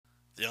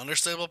The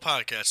Understable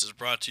Podcast is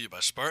brought to you by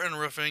Spartan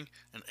Roofing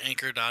and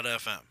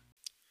Anchor.fm.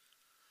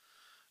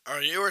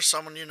 Are you or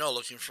someone you know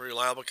looking for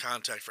reliable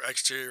contact for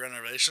exterior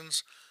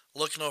renovations?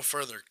 Look no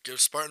further.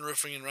 Give Spartan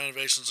Roofing and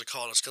Renovations a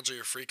call to schedule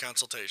your free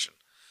consultation.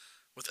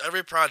 With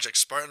every project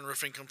Spartan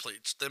Roofing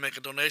completes, they make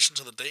a donation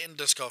to the Dayton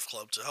Disc Golf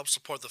Club to help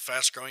support the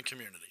fast-growing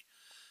community.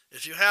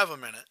 If you have a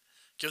minute,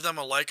 give them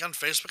a like on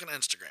Facebook and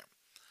Instagram.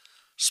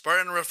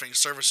 Spartan Roofing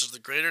services the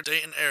greater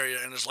Dayton area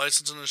and is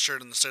licensed and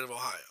insured in the state of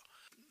Ohio.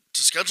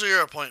 To schedule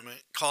your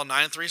appointment, call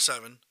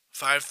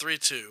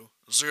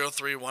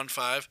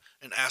 937-532-0315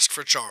 and ask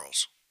for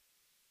Charles.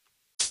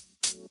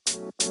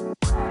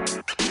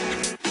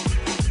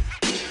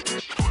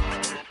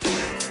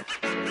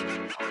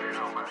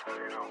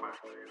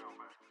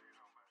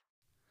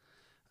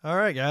 All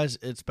right, guys,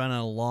 it's been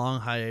a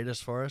long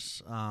hiatus for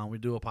us. We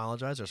do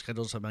apologize. Our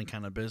schedules have been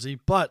kind of busy,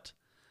 but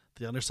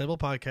the Understable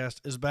Podcast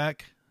is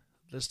back.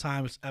 This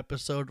time it's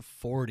episode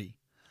 40.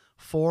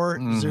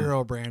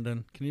 40,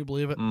 Brandon. Can you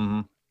believe it?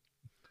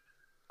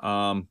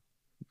 No,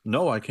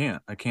 I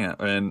can't.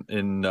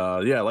 And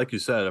yeah, like you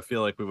said, I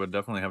feel like we would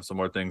definitely have some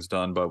more things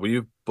done, but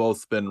we've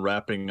both been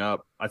wrapping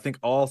up. I think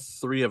all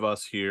three of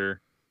us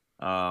here,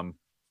 when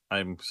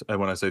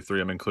I say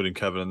three, I'm including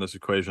Kevin in this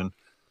equation,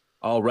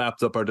 all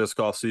wrapped up our disc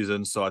golf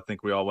season. So I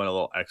think we all went a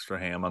little extra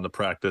ham on the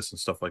practice and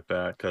stuff like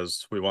that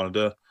because we wanted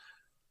to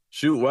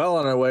shoot well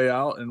on our way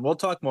out. And we'll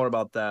talk more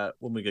about that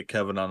when we get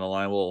Kevin on the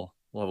line. We'll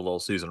have a little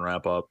season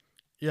wrap up.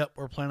 Yep,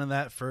 we're planning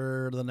that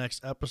for the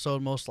next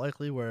episode, most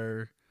likely,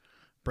 where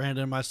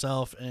Brandon,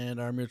 myself, and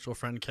our mutual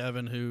friend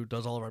Kevin, who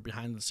does all of our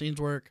behind-the-scenes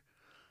work,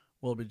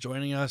 will be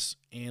joining us,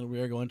 and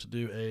we are going to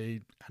do a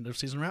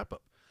end-of-season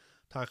wrap-up.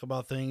 Talk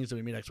about things, do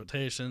we meet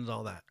expectations,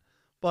 all that.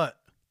 But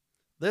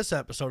this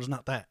episode is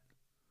not that.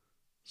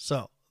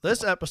 So,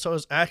 this episode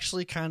is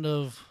actually kind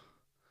of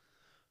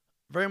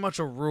very much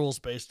a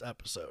rules-based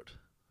episode,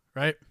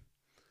 right?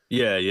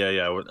 Yeah.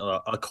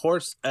 A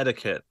course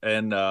etiquette,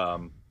 and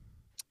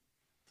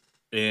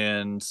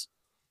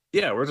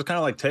yeah, we're just kind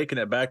of like taking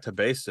it back to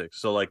basics.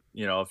 So like,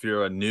 if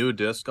you're a new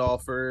disc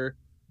golfer,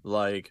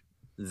 like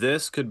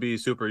this could be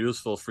super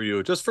useful for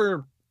you just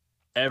for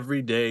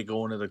everyday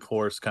going to the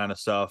course kind of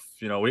stuff.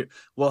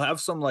 We'll have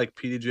some like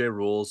PDGA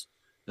rules,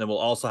 and then we'll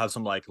also have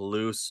some like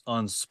loose,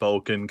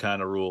 unspoken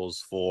kind of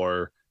rules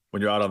for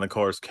when you're out on the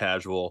course,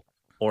 casual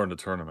or in the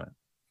tournament.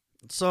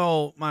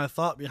 So my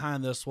thought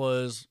behind this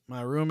was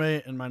my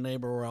roommate and my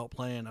neighbor were out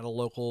playing at a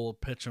local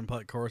pitch and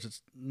putt course.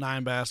 It's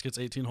 9 baskets,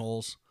 18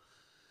 holes.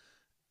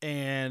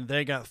 And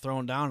they got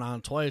thrown down on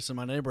twice, and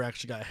my neighbor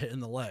actually got hit in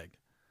the leg.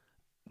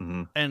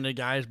 Mm-hmm. And the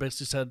guys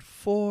basically said,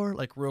 4,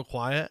 like real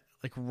quiet,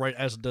 like right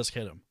as the disc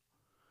hit him.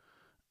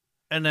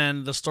 And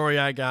then the story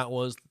I got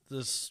was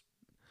this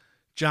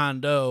John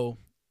Doe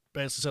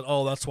basically said,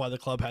 oh, that's why the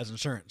club has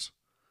insurance.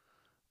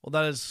 Well,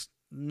 that is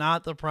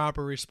not the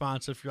proper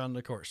response if you're on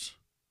the course.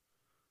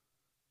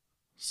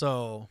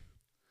 So,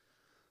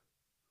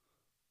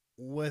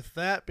 with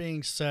that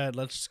being said,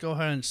 let's just go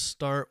ahead and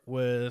start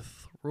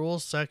with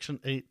Rules Section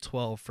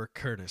 812 for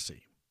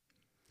courtesy.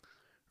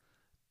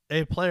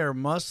 A player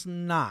must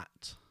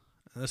not,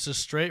 and this is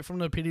straight from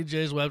the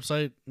PDGA's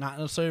website, not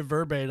necessarily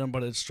verbatim,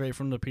 but it's straight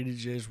from the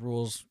PDGA's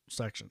rules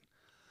section.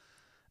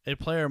 A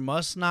player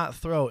must not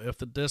throw if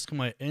the disc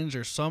might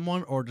injure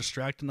someone or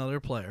distract another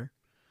player.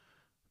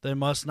 They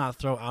must not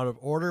throw out of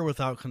order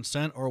without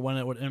consent or when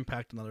it would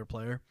impact another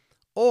player.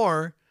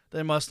 Or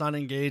they must not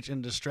engage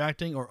in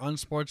distracting or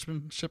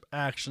unsportsmanship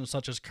actions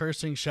such as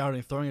cursing,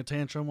 shouting, throwing a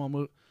tantrum,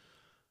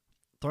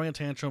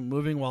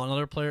 moving while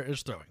another player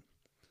is throwing.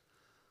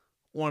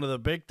 One of the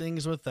big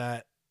things with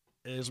that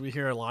is we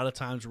hear a lot of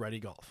times ready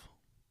golf,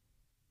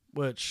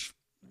 which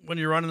when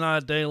you're running out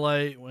of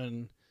daylight,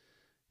 when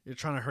you're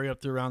trying to hurry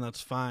up through a round,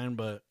 that's fine.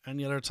 But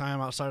any other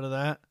time outside of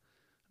that,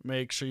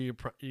 make sure you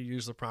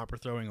use the proper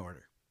throwing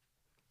order.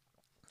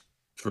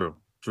 True.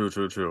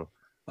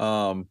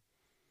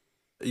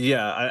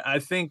 Yeah, I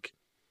think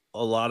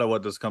a lot of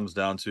what this comes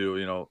down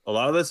to, a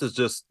lot of this is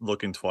just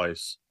looking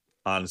twice,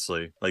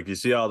 honestly. Like you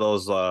see all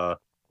those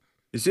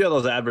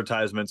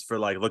advertisements for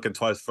like looking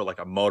twice for like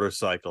a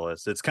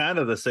motorcyclist. It's kind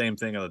of the same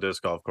thing on the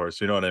disc golf course.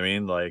 You know what I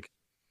mean? Like,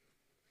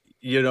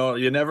 you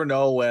never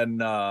know when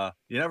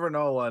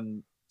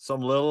some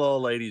little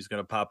old lady's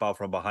gonna pop out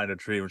from behind a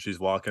tree when she's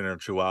walking in a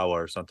chihuahua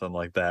or something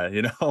like that.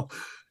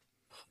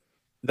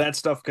 That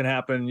stuff can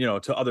happen,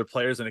 to other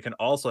players, and it can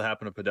also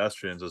happen to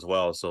pedestrians as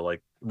well. So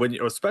like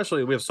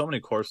especially we have so many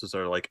courses that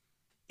are like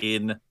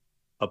in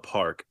a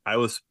park. I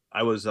was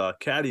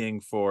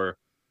caddying for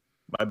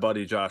my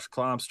buddy Josh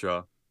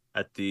Klomstra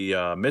at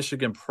the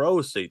Michigan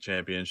Pro State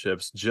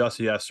Championships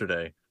just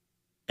yesterday,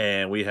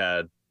 and we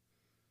had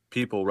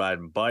people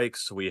riding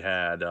bikes. We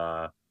had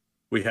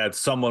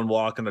someone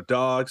walking a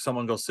dog,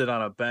 someone go sit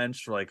on a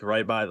bench like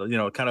right by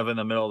kind of in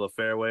the middle of the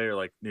fairway or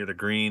like near the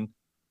green.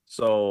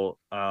 So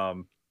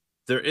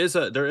there is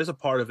a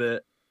part of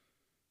it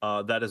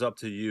that is up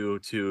to you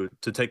to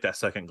take that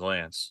second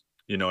glance.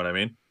 You know what I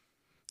mean?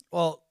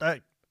 Well,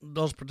 that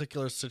those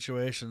particular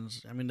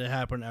situations, I mean, they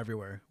happen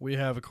everywhere. We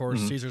have, of course,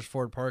 Hmm. Caesars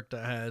Ford Park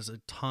that has a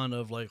ton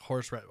of like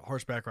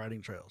horseback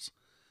riding trails.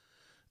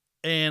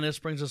 And this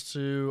brings us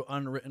to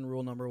unwritten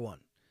rule number one: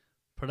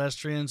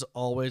 pedestrians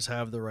always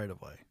have the right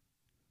of way.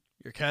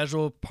 Your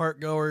casual park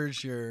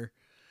goers, your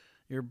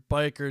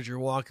bikers, your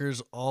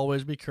walkers,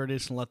 always be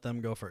courteous and let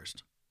them go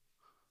first.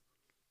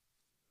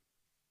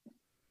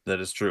 That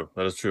is true.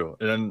 That is true.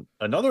 And then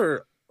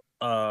another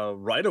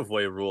right of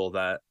way rule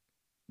that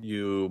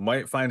you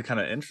might find kind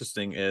of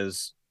interesting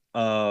is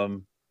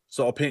so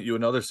I'll paint you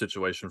another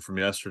situation from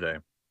yesterday.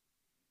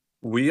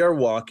 We are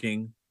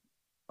walking.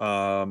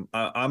 I'm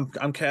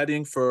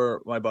caddying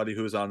for my buddy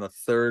who's on the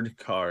third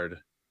card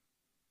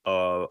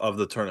of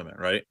the tournament,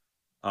 right?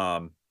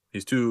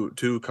 He's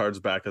two cards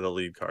back of the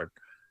lead card.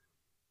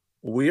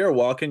 We are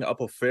walking up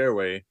a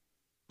fairway,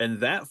 and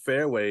that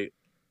fairway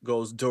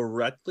goes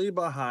directly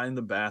behind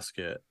the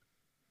basket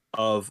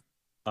of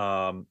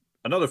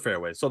another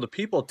fairway. So the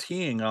people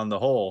teeing on the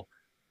hole,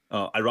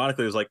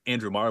 ironically, it was like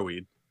Andrew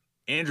Marweed.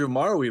 Andrew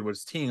Marweed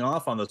was teeing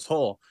off on this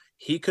hole.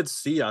 He could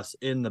see us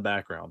in the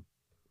background.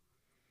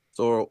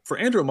 So for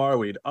Andrew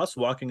Marweed, us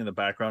walking in the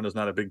background is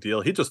not a big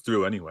deal. He just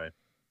threw anyway.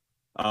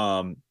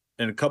 Um,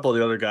 and a couple of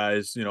the other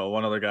guys,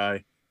 one other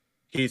guy,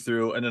 he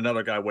threw, and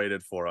another guy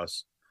waited for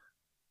us.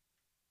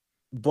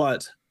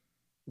 But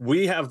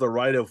we have the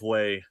right of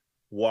way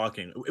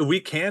walking. We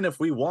can if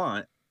we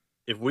want.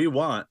 If we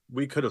want,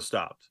 we could have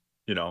stopped,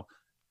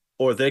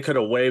 or they could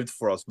have waved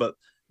for us. But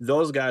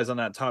those guys on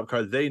that top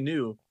card, they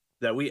knew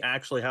that we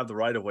actually have the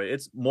right of way.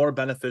 It's more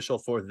beneficial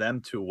for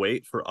them to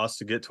wait for us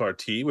to get to our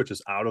tee, which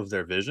is out of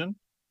their vision,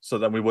 so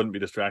then we wouldn't be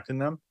distracting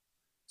them.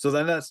 So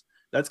then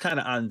that's kind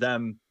of on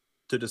them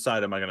to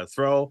decide, am I going to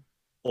throw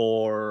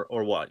or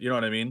what? You know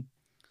what I mean?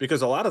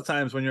 Because a lot of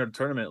times when you're in a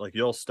tournament, like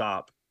you'll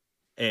stop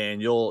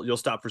and you'll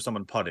stop for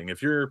someone putting.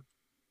 If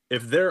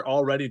they're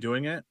already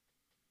doing it,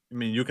 I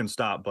mean, you can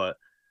stop, but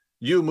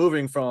you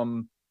moving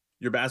from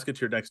your basket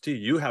to your next tee,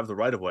 you have the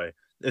right of way.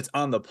 It's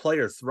on the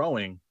player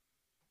throwing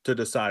to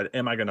decide,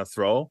 am I going to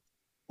throw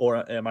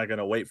or am I going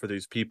to wait for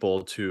these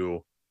people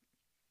to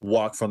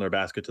walk from their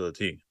basket to the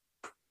tee?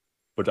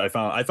 Which I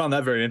found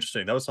that very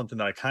interesting. That was something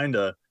that I kind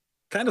of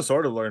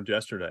sort of learned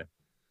yesterday.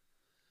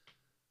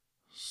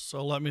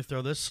 So let me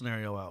throw this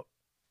scenario out.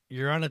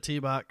 You're on a tee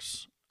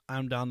box.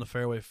 I'm down the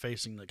fairway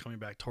facing it, coming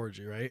back towards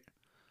you, right?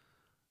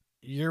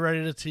 You're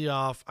ready to tee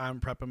off. I'm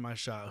prepping my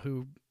shot.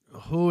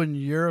 Who in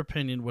your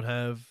opinion would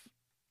have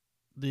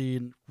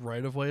the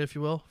right of way, if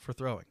you will, for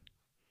throwing?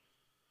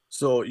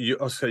 So you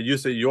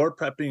say you're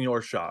prepping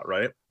your shot,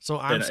 right? So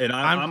And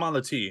I'm on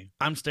the tee.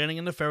 I'm standing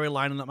in the fairway,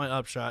 lining up my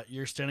upshot.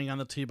 You're standing on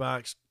the tee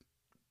box.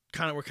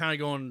 We're kind of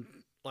going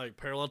like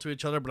parallel to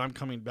each other, but I'm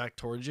coming back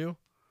towards you.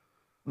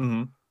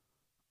 Mm-hmm.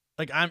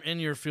 Like I'm in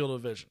your field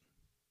of vision.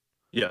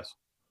 Yes.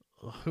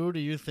 Who do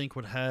you think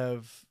would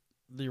have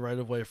the right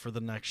of way for the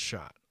next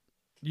shot?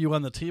 You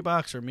on the tee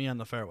box or me on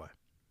the fairway?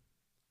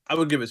 I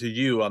would give it to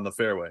you on the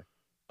fairway.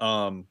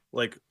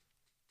 Like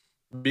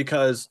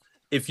because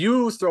if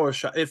you throw a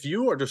shot, if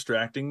you are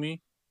distracting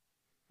me,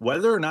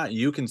 whether or not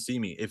you can see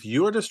me, if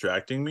you are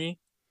distracting me,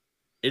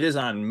 it is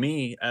on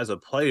me as a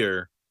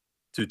player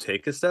to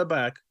take a step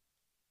back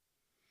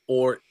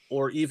or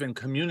even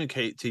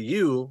communicate to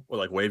you or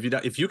like wave you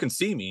down. If you can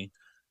see me,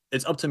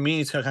 it's up to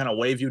me to kind of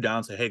wave you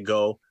down, say, hey,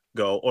 go,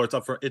 go, or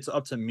it's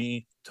up to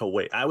me to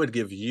wait. I would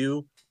give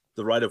you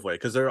the right of way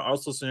because there are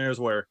also scenarios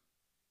where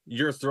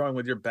you're throwing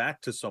with your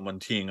back to someone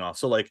teeing off.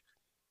 So like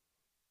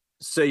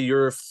say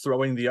you're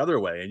throwing the other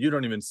way and you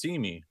don't even see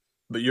me,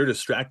 but you're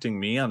distracting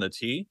me on the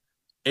tee.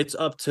 It's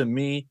up to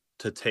me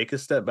to take a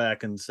step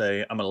back and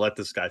say, I'm gonna let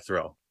this guy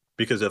throw.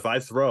 Because if I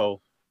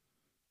throw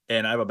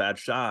and I have a bad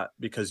shot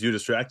because you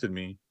distracted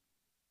me,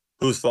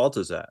 whose fault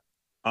is that?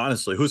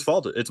 Honestly, whose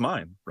fault? It's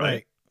mine, right?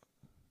 Right.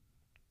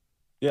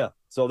 Yeah.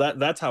 So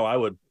that's how I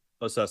would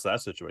assess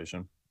that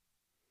situation.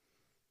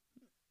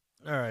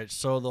 All right.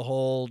 So the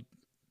whole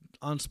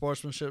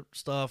unsportsmanship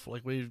stuff,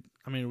 we've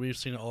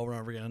seen it over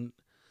and over again.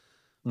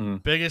 Mm-hmm.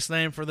 Biggest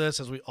name for this,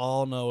 as we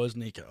all know, is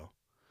Nico.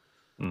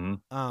 Mm-hmm.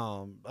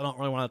 I don't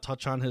really want to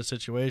touch on his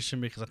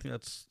situation because I think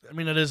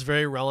it is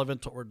very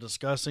relevant to what we're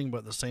discussing, but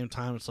at the same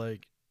time, it's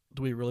like,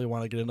 do we really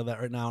want to get into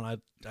that right now?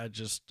 And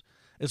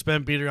it's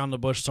been beat around the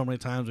bush so many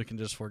times, we can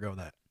just forego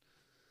that.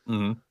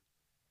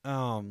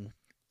 Mm-hmm.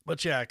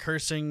 But yeah,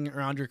 cursing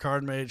around your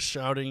card mates,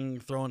 shouting,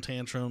 throwing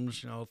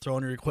tantrums,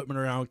 throwing your equipment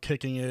around,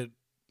 kicking it,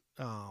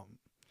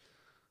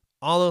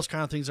 all those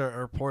kind of things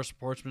are poor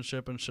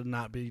sportsmanship and should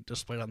not be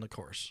displayed on the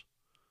course.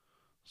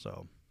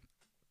 So,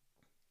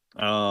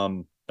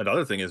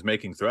 Another thing is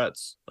making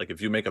threats. Like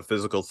if you make a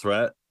physical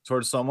threat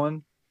towards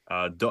someone,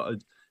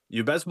 don't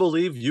you best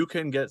believe you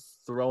can get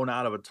thrown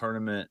out of a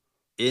tournament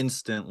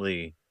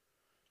instantly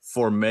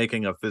for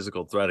making a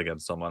physical threat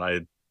against someone.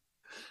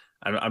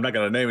 I'm not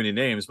going to name any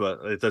names,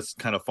 but that's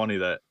kind of funny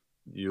that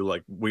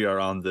we are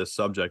on this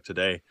subject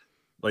today.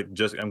 Like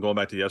just I'm going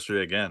back to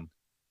yesterday again.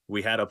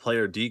 We had a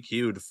player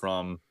DQ'd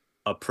from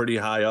a pretty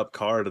high up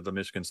card of the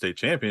Michigan State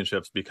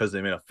Championships because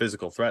they made a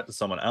physical threat to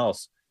someone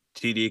else.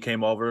 TD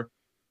came over,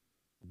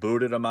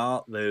 booted them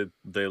out.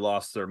 They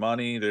lost their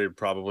money. They're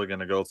probably going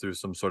to go through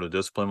some sort of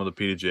discipline with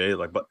the PDGA.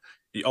 Like, but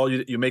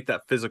you make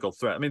that physical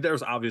threat. I mean, there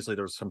was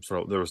some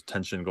sort of there was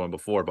tension going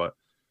before, but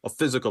a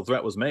physical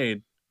threat was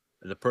made,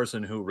 and the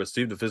person who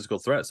received the physical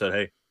threat said,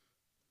 "Hey,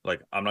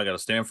 like I'm not going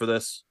to stand for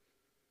this.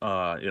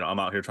 I'm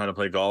out here trying to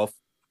play golf."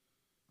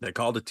 They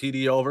called the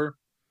TD over.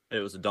 It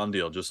was a done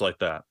deal, just like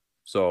that.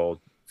 So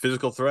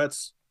physical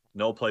threats,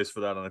 no place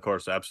for that on the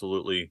course.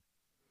 Absolutely,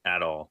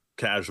 at all,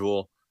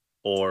 casual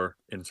or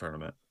in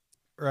tournament.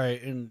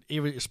 Right, and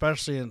even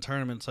especially in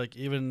tournaments, like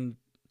even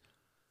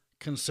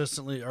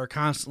consistently or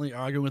constantly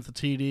arguing with the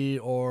TD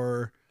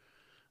or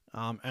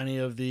any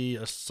of the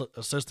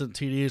assistant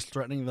TDs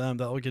threatening them,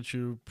 that will get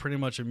you pretty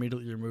much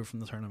immediately removed from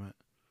the tournament.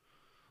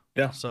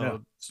 Yeah, yeah,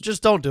 So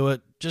just don't do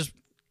it. Just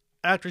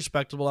act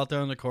respectable out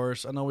there on the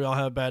course. I know we all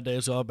have bad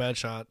days, we all have bad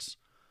shots.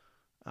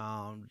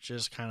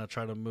 Just kind of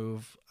try to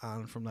move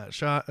on from that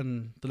shot,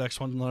 and the next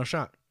one's another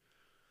shot.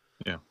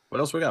 yeah. What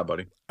else we got,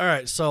 buddy? All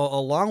right. So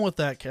along with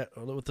that,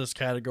 with this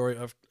category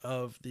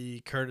of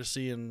the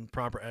courtesy and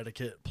proper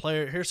etiquette,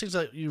 player, here's things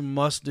that you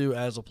must do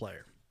as a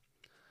player.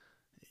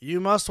 You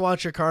must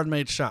watch your card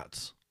mate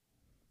shots.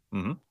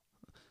 Mm-hmm.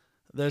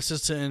 This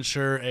is to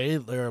ensure A,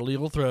 there are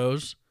legal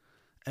throws,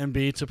 and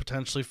B, to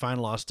potentially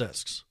find lost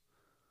discs.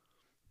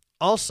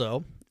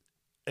 Also,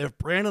 if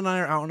Brandon and I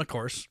are out on a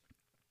course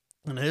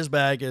and his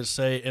bag is,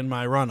 say, in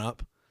my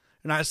run-up,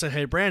 and I say,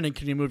 hey, Brandon,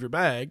 can you move your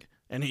bag?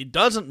 And he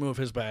doesn't move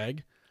his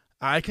bag,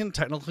 I can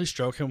technically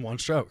stroke him one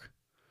stroke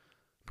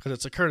because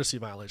it's a courtesy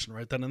violation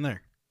right then and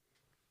there.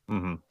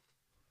 Mm-hmm.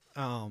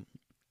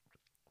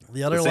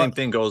 The same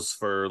thing goes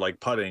for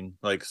like putting.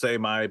 Like, say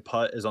my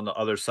putt is on the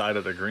other side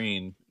of the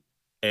green,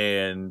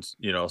 and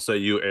say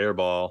you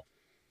airball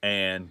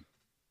and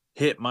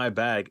hit my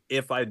bag.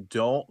 If I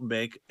don't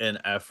make an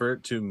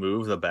effort to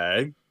move the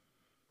bag,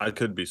 I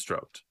could be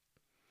stroked.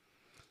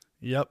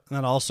 Yep, and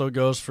that also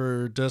goes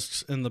for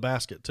discs in the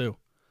basket too.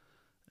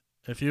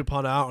 If you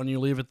putt out and you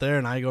leave it there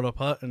and I go to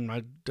putt and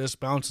my disc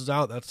bounces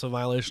out, that's a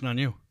violation on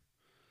you.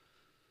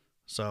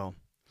 So,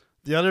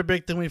 the other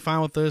big thing we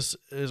find with this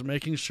is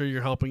making sure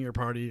you're helping your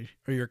party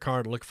or your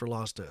card look for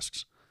lost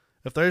discs.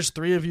 If there's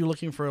 3 of you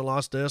looking for a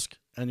lost disc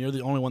and you're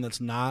the only one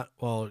that's not,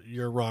 well,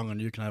 you're wrong and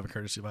you can have a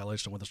courtesy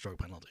violation with a stroke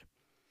penalty.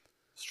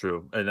 It's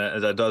true. And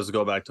that does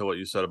go back to what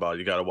you said about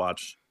you got to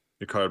watch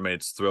your card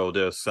mates throw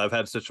discs. I've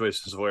had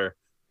situations where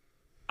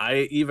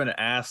I even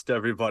asked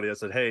everybody, I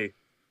said, hey,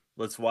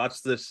 let's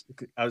watch this.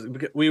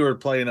 We were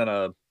playing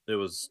it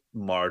was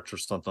March or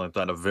something like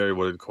that, a very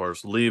wooded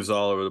course, leaves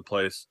all over the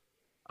place.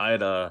 I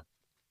had a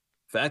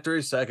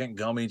factory second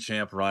gummy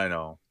champ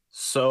rhino.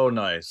 So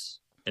nice.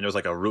 And it was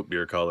like a root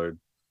beer colored.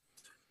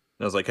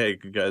 And I was like, hey,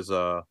 you guys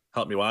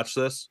help me watch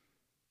this?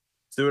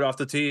 Threw it off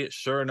the tee.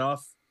 Sure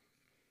enough,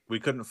 we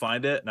couldn't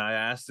find it. And I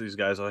asked these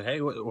guys, like,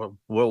 hey, well,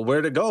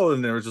 where'd it go?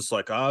 And they were just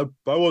like, I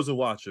wasn't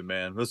watching,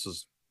 man. This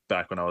is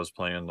back when I was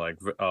playing like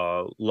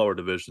lower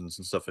divisions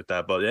and stuff like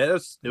that. But yeah,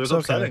 it was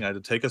upsetting. Okay. I had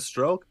to take a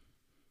stroke.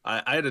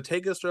 I had to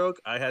take a stroke.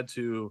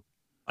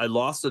 I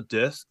lost a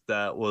disc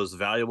that was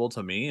valuable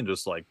to me and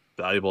just like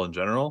valuable in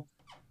general.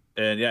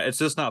 And yeah, it's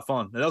just not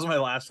fun. That was my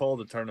last hole of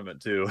the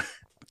tournament too.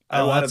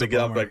 I wanted to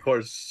get off that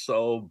course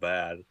so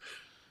bad.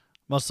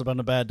 Must have been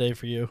a bad day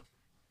for you.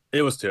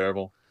 It was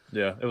terrible.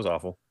 Yeah, it was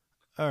awful.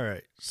 All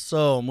right.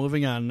 So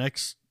moving on.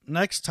 Next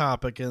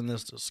topic in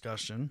this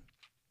discussion.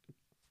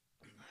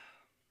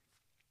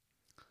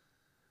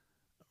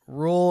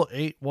 Rule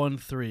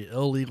 813,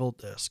 illegal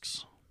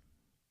discs.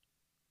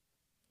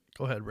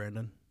 Go ahead,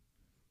 Brandon.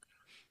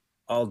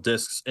 All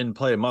discs in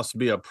play must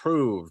be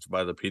approved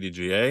by the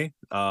PDGA.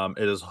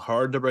 It is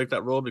hard to break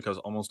that rule because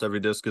almost every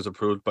disc is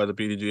approved by the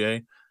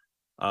PDGA.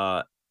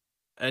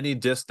 Any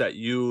disc that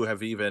you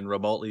have even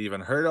remotely even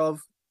heard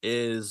of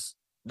is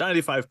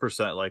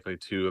 95% likely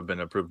to have been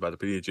approved by the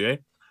PDGA.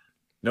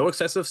 No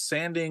excessive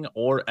sanding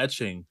or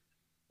etching.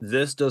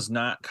 This does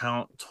not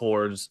count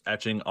towards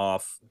etching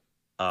off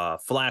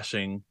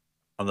flashing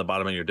on the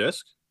bottom of your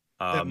disc.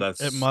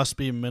 It must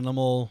be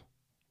minimal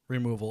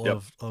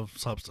removal of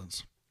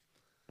substance.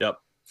 Yep.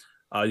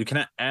 You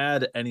cannot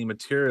add any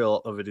material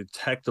of a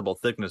detectable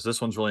thickness. This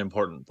one's really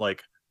important.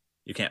 Like,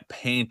 you can't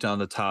paint on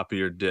the top of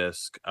your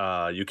disc.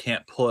 You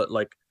can't put,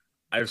 like,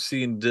 I've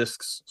seen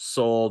discs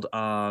sold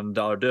on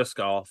dollar disc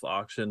golf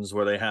auctions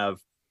where they have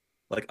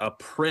like a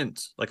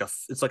print,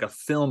 it's like a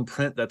film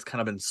print that's kind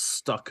of been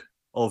stuck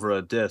over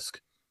a disc.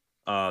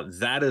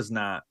 That is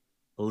not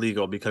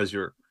legal because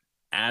you're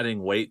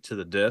adding weight to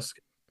the disc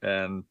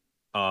and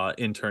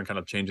in turn kind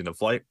of changing the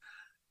flight.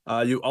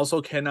 You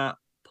also cannot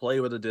play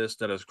with a disc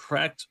that is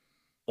cracked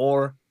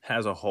or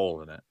has a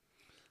hole in it.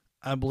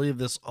 I believe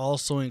this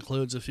also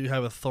includes if you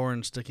have a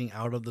thorn sticking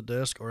out of the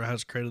disc or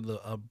has created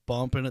a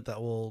bump in it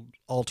that will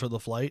alter the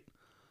flight.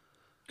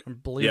 I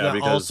believe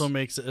that also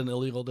makes it an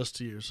illegal disc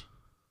to use.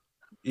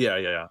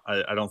 Yeah.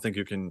 I don't think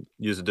you can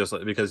use a disc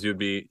because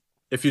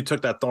if you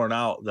took that thorn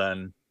out,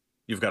 then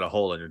you've got a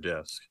hole in your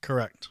disc.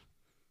 Correct.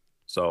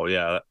 So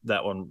yeah,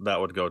 that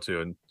would go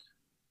too. And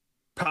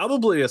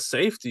Probably a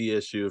safety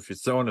issue if you're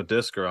throwing a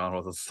disc around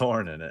with a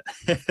thorn in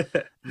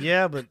it.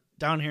 Yeah, but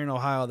down here in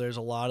Ohio, there's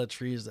a lot of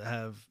trees that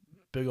have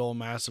big old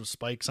massive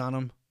spikes on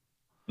them,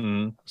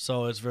 Mm,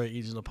 so it's very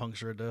easy to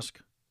puncture a disc.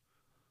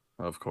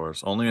 of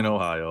course, only in Um,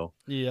 Ohio.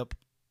 yep.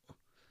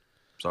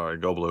 Sorry,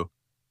 go blue.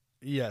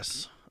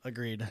 Yes.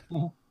 Agreed.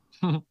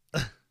 All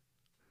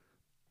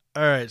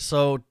right.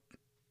 So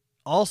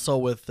also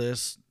with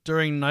this,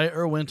 during night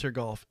or winter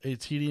golf, a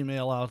TD may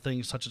allow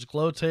things such as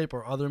glow tape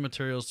or other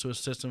materials to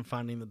assist in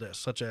finding the disc,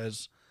 such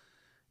as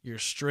your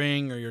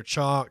string or your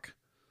chalk.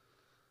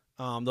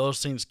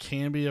 Those things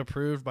can be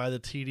approved by the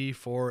TD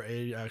for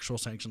a actual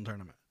sanctioned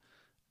tournament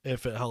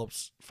if it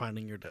helps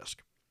finding your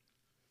disc.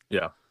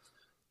 Yeah.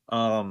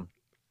 Um,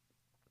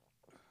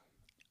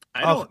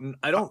 Okay.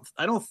 I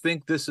don't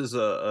think this is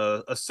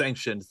a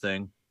sanctioned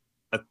thing.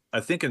 I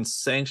think in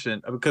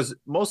sanctioned because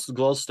most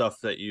glow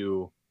stuff that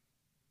you,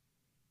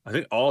 I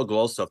think all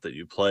glow stuff that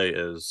you play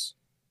is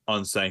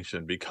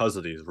unsanctioned because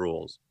of these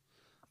rules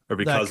or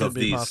That because could of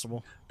be these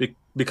possible.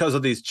 because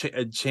of these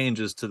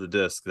changes to the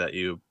disc that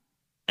you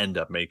end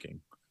up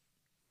making.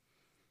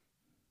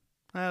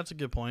 That's a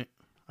good point.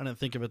 I didn't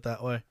think of it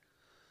that way.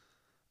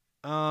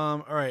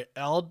 All right.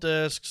 All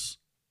discs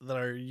that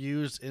are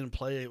used in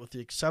play, with the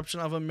exception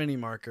of a mini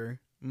marker,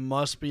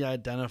 must be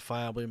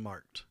identifiably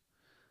marked.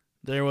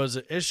 There was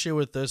an issue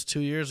with this 2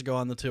 years ago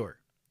on the tour.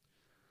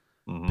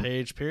 Mm-hmm.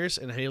 Paige Pierce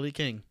and Haley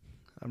King.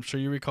 I'm sure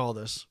you recall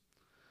this.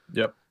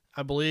 Yep.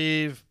 I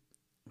believe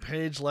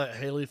Paige let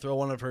Haley throw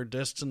one of her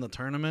discs in the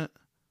tournament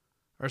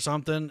or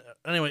something.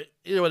 Anyway,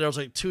 either way, there was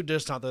like two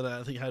discs out there that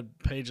I think had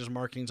Paige's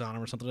markings on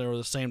them or something. They were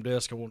the same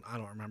disc. I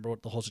don't remember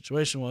what the whole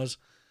situation was,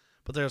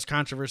 but there was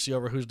controversy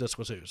over whose disc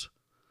was whose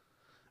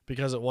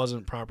because it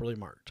wasn't properly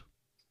marked.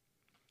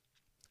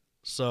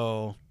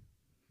 So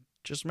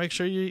just make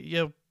sure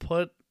you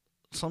put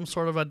some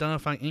sort of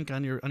identifying ink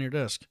on your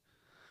disc.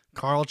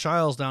 Carl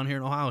Childs down here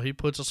in Ohio, he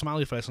puts a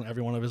smiley face on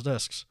every one of his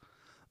discs.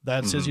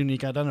 That's his Mm-hmm.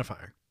 unique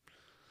identifier.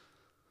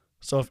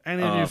 So if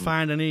any of you Um,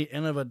 find any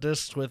end of a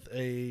disc with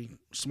a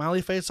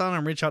smiley face on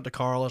him, reach out to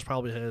Carl. It's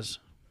probably his.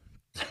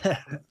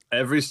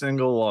 every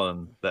single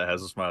one that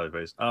has a smiley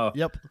face. Oh,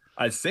 Yep.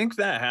 I think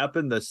that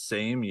happened the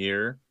same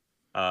year.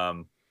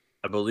 Um,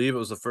 I believe it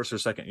was the first or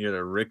second year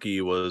that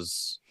Ricky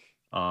was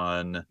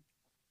on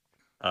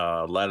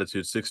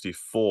latitude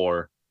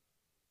 64.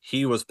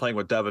 He was playing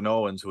with Devin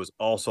Owens, who was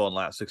also on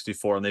lat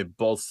 64, and they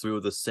both threw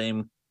the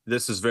same.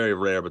 This is very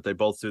rare, but they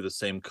both threw the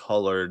same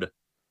colored,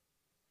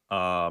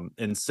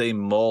 in same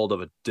mold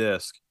of a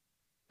disc.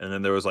 And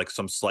then there was like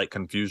some slight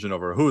confusion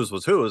over whose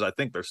was whose. I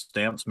think their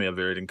stamps may have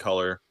varied in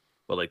color,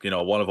 but like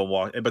one of them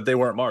walked, but they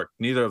weren't marked.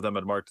 Neither of them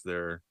had marked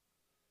their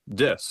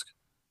disc,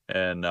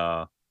 and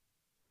I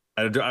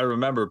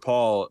remember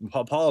Paul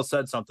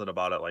said something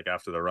about it like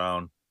after the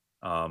round,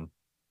 um,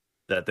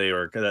 that they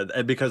were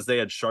because they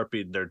had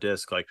sharpied their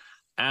disc like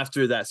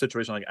after that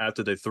situation, like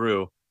after they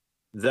threw,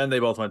 then they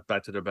both went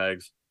back to their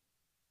bags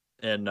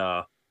and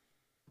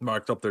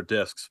marked up their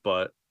discs,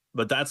 but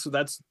that's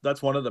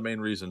one of the main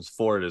reasons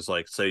for it is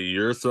like say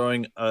you're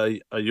throwing a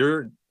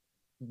your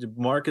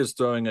Mark is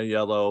throwing a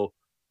yellow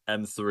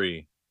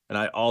M3 and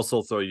I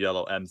also throw a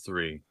yellow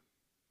M3.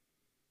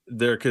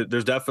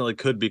 There's definitely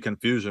could be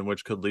confusion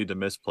which could lead to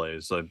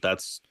misplays. Like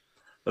that's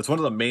one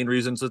of the main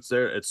reasons it's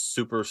there. It's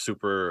super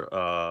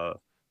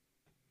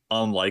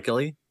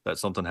unlikely that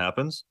something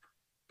happens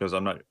because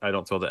I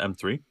don't throw the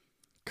M3,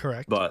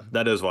 Correct. but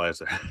that is why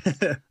it's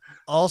there.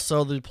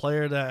 Also, the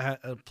player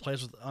that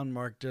plays with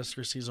unmarked disc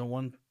receives a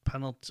one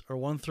penalty or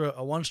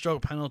a one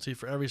stroke penalty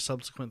for every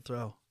subsequent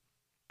throw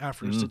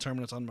after it's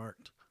determined it's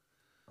unmarked.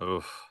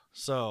 Oof,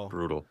 So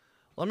brutal.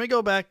 let me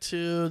go back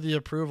to the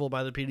approval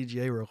by the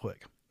PDGA real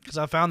quick because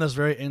I found this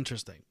very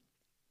interesting.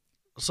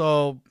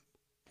 So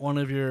one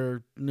of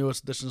your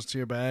newest additions to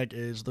your bag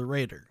is the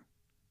Raider.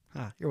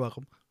 Ah, you're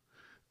welcome.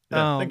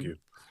 Yeah, thank Um, you.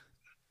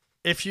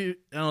 if you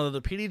know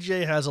the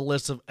PDGA has a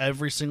list of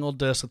every single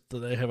disc that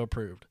they have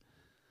approved.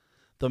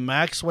 The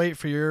max weight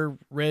for your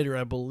Raider,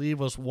 I believe,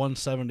 was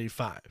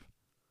 175.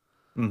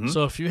 Mm-hmm.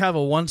 So if you have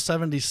a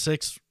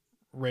 176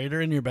 Raider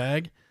in your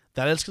bag,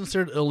 that is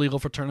considered illegal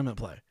for tournament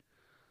play.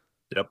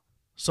 Yep.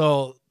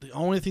 So the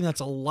only thing that's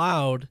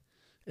allowed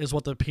is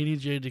what the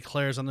PDGA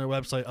declares on their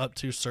website up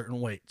to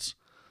certain weights.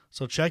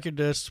 So check your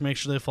discs, make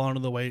sure they fall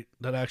under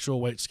that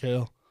actual weight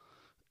scale,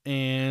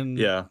 and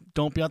Yeah.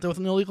 don't be out there with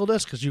an illegal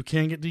disc because you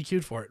can get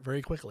DQ'd for it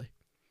very quickly.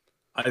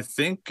 I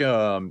think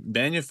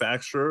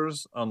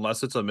manufacturers,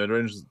 unless it's a mid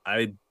range,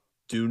 I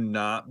do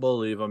not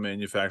believe a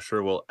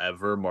manufacturer will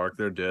ever mark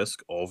their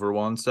disc over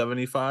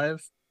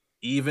 175,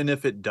 even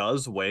if it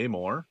does weigh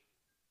more.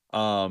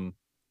 Um,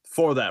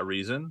 for that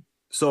reason.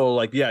 So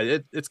like, yeah,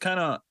 it's kind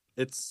of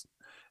it's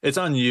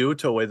on you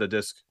to weigh the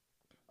disc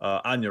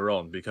on your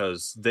own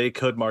because they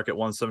could mark it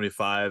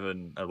 175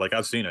 and like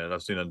I've seen it.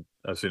 I've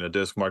seen a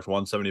disc marked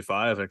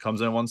 175 and it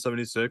comes in at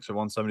 176 or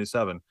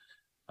 177.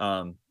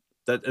 Um,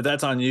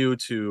 that's on you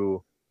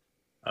to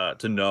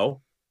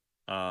know,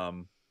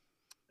 um,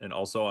 and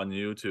also on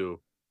you to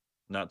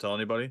not tell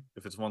anybody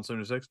if it's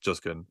 176.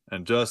 Just kidding,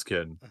 and just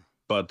kidding.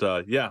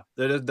 But yeah,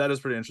 that is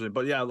pretty interesting.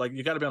 But yeah, like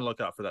you got to be on the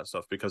lookout for that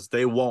stuff because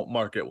they won't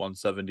market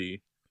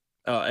 170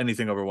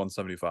 anything over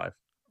 175.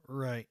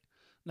 Right.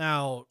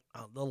 Now,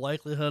 the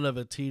likelihood of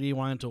a TD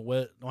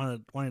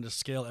wanting to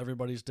scale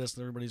everybody's disc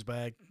and everybody's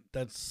bag,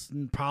 that's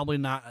probably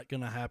not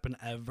going to happen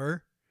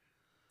ever.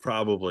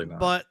 Probably not.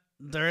 But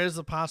there is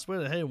a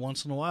possibility that, hey,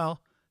 once in a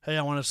while, hey,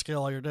 I want to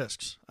scale all your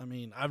discs. I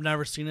mean, I've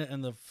never seen it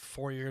in the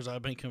 4 years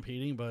I've been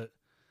competing, but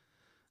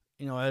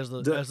as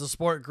the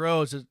sport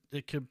grows,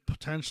 it could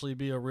potentially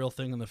be a real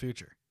thing in the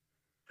future.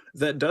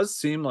 That does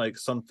seem like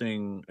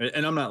something,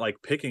 and I'm not like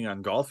picking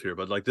on golf here,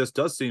 but like this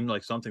does seem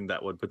like something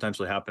that would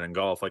potentially happen in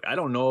golf. Like I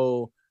don't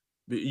know,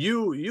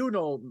 you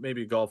know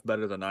maybe golf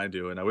better than I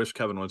do, and I wish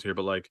Kevin was here,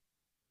 but like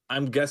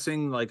I'm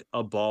guessing like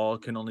a ball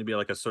can only be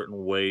like a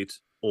certain weight,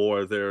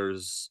 or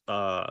there's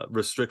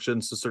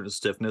restrictions to certain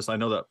stiffness. I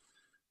know that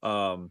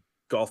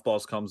golf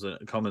balls come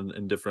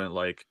in different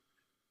like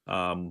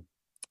um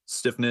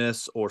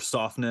stiffness or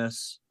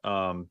softness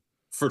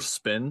for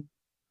spin.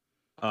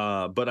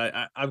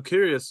 But I'm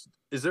curious,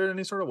 is there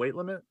any sort of weight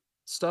limit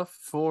stuff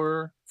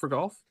for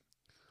golf?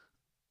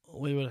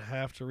 We would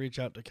have to reach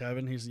out to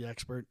Kevin. He's the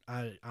expert.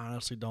 I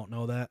honestly don't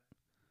know that.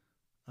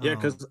 Yeah, Um,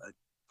 because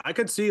I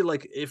could see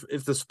like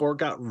if the sport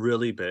got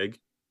really big,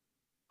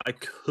 I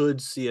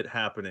could see it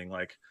happening.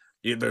 Like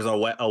there's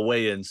a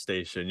weigh-in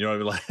station, you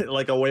know what I mean?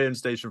 Like a weigh-in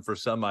station for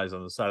semis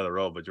on the side of the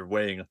road, but you're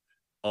weighing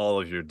all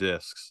of your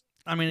discs.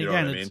 I mean, You know what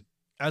again, I it's mean?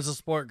 as the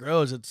sport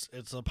grows,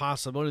 it's a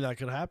possibility that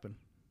could happen.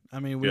 I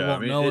mean, we Yeah, I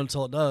won't mean know it.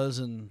 until it does,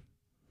 and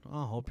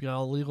I hope you got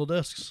all legal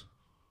discs.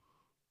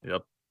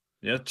 Yep.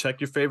 Yeah, check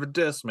your favorite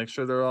discs. Make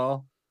sure they're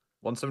all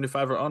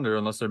 175 or under,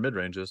 unless they're mid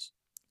ranges.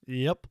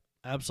 Yep,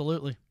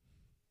 absolutely.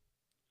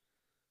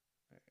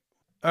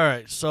 All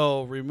right,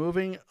 so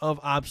removing of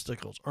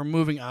obstacles or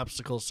moving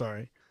obstacles.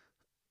 Sorry.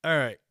 All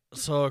right.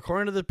 So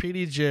according to the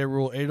PDGA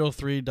rule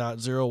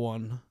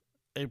 803.01,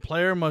 a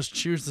player must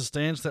choose the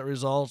stance that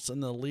results in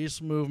the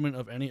least movement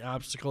of any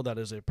obstacle that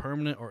is a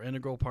permanent or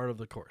integral part of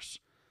the course.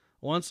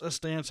 Once a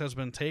stance has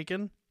been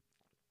taken,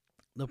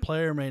 the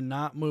player may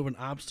not move an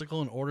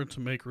obstacle in order to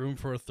make room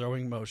for a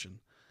throwing motion.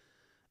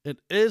 It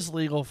is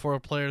legal for a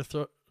player's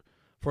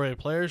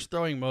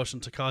throwing motion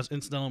to cause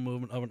incidental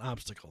movement of an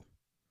obstacle.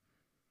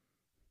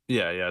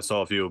 Yeah, yeah.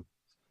 So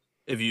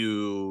if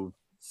you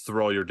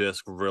throw your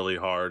disc really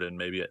hard and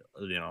maybe it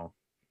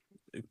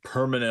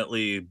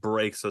permanently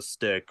breaks a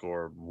stick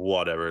or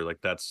whatever,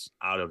 like that's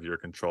out of your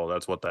control.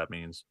 That's what that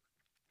means.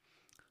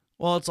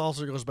 Well, it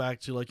also goes back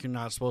to like you're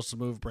not supposed to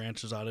move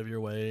branches out of your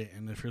way,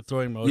 and if your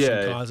throwing motion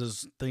Yeah,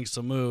 causes things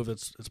to move,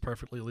 it's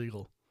perfectly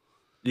legal.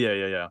 yeah,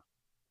 yeah, yeah.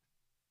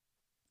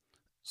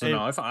 So A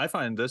no, I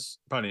find this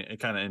probably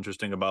kind of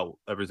interesting about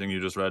everything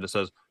you just read. It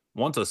says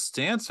once a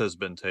stance has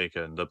been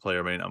taken, the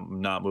player may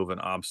not move an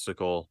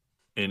obstacle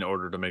in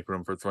order to make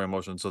room for throwing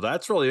motion. So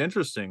that's really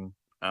interesting.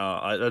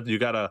 You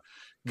gotta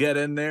get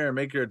in there and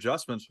make your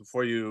adjustments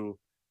before you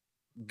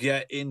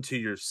get into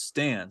your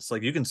stance.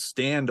 Like you can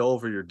stand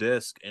over your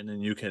disc and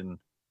then you can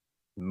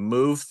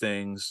move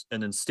things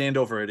and then stand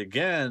over it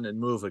again and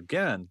move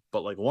again.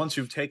 But like once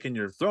you've taken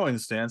your throwing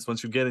stance,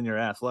 once you get in your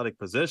athletic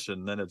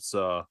position, then it's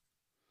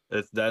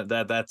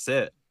that's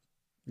it.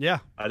 yeah.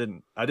 I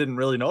didn't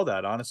really know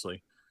that,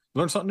 honestly.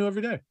 Learn something new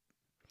every day.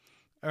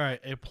 All right.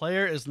 A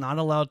player is not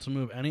allowed to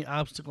move any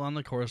obstacle on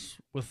the course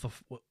with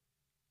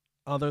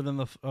other than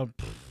the I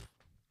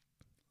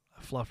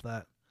fluffed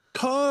that.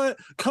 Cut.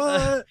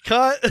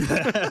 Cut.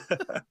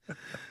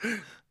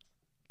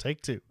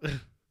 Take two.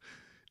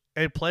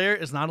 A player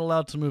is not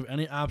allowed to move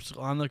any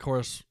obstacle on the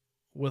course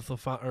with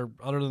or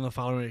other than the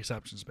following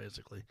exceptions,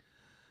 basically.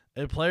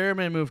 A player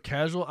may move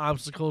casual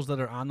obstacles that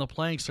are on the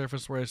playing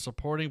surface where a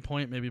supporting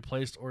point may be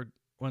placed or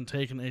when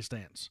taking a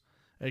stance.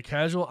 A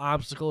casual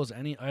obstacle is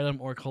any item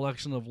or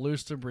collection of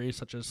loose debris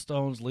such as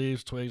stones,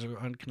 leaves, twigs, or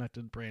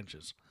unconnected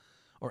branches,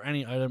 or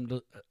any item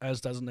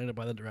as designated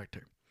by the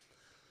director.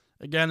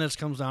 Again, this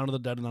comes down to the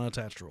dead and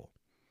unattached rule.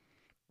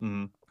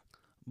 Mm-hmm.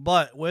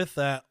 But with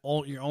that,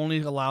 you're only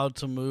allowed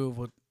to move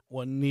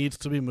what needs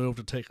to be moved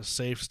to take a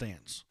safe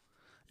stance.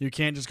 You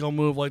can't just go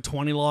move like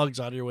 20 logs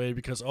out of your way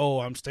because,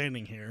 oh, I'm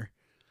standing here.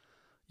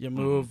 You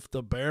move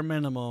the bare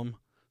minimum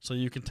so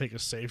you can take a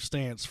safe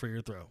stance for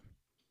your throw.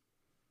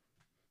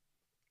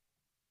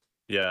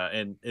 Yeah,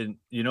 and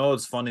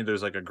it's funny.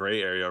 There's like a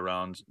gray area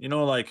around.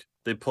 Like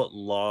they put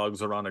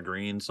logs around a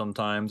green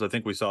sometimes. I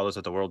think we saw this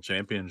at the World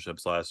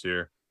Championships last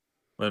year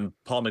when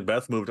Paul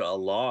Macbeth moved a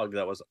log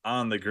that was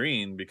on the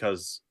green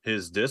because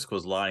his disc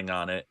was lying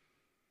on it,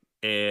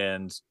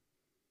 and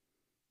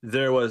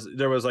there was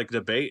like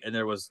debate, and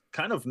there was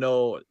kind of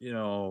no.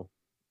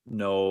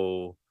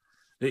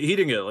 He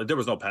didn't get like there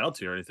was no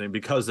penalty or anything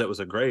because it was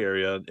a gray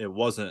area. It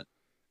wasn't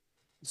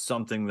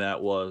something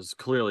that was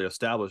clearly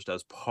established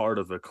as part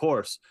of the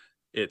course.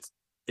 It's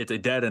it's a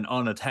dead and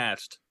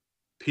unattached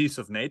piece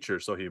of nature.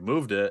 So he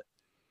moved it,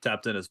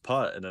 tapped in his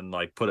putt, and then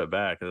like put it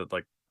back. And it,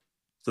 like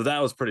so that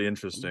was pretty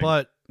interesting.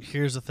 But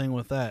here's the thing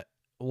with that.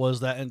 Was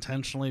that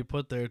intentionally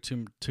put there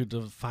to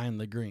define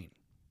the green?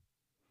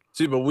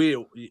 See, but We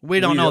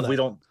don't know we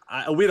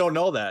that. don't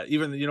know that.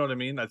 Even you know what I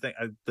mean. I think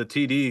the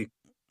TD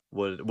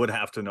would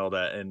have to know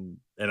that, and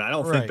I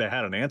don't think Right. they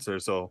had an answer.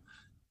 So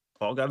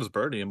Paul got his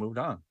birdie and moved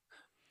on.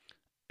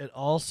 It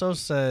also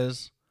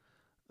says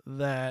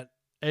that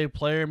a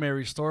player may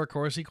restore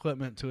course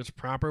equipment to its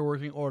proper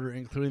working order,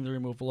 including the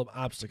removal of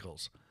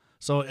obstacles.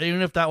 So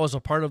even if that was a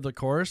part of the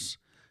course,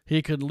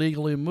 he could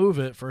legally move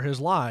it for his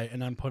lie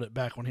and then put it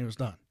back when he was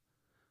done.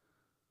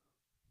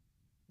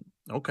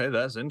 Okay,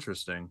 that's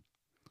interesting.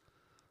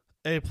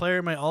 A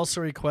player may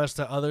also request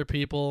that other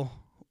people,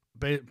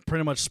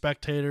 pretty much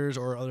spectators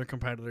or other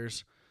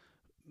competitors,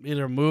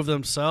 either move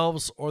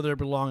themselves or their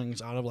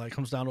belongings out of, like,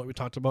 comes down to what we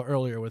talked about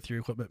earlier with your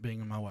equipment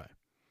being in my way.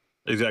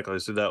 Exactly.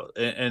 So that,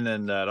 and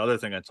then that other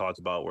thing I talked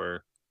about,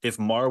 where if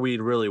Marweed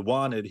really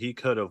wanted, he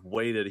could have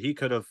waited. He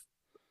could have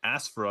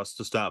asked for us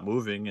to stop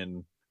moving,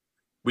 and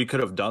we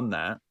could have done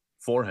that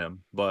for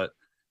him. But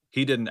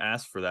he didn't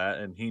ask for that,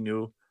 and he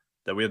knew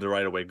that we had the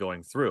right of way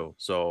going through.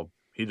 So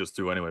he just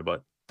threw anyway.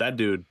 But that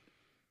dude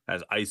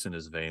has ice in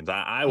his veins.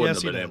 I wouldn't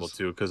Yes, have he been able does.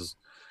 to because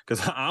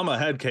I'm a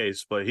head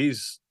case, but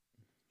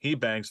he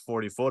bangs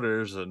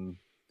 40-footers and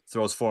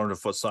throws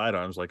 400-foot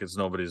sidearms like it's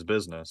nobody's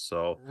business.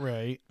 So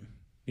Right.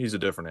 he's a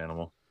different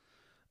animal.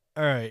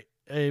 All right.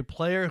 A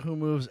player who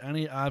moves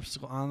any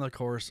obstacle on the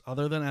course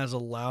other than as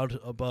allowed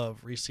above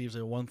receives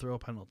a one throw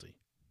penalty.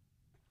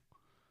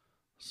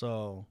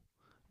 So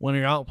when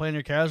you're out playing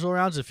your casual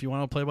rounds, if you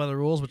want to play by the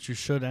rules, which you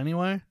should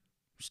anyway,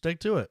 stick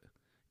to it.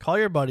 Call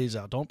your buddies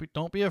out.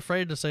 Don't be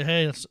afraid to say,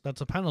 hey,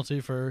 that's a penalty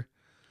for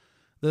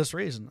this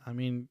reason. I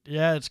mean,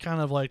 yeah, it's kind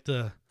of like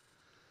the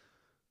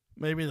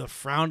maybe the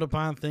frowned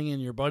upon thing in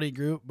your buddy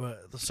group, but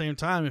at the same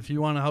time, if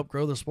you want to help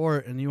grow the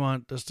sport and you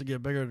want this to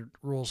get bigger,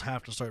 rules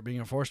have to start being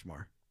enforced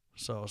more.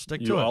 So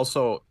stick You to it.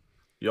 also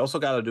you also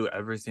got to do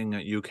everything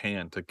that you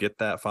can to get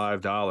that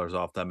 $5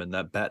 off them in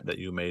that bet that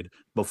you made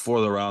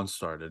before the round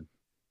started.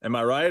 Am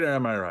I right or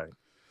am I right?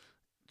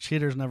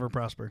 Cheaters never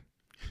prosper.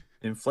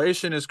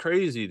 Inflation is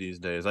crazy these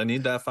days. I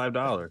need that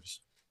 $5.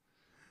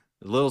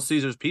 Little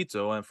Caesar's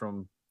pizza went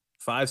from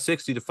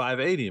 560 to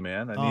 580,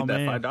 man. I Oh need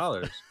that man.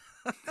 $5.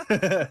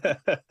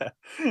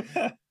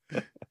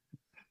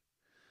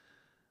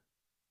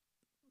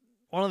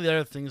 One of the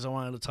other things I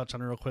wanted to touch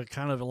on real quick,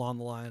 kind of along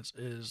the lines,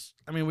 is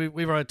I mean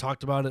we've already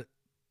talked about it,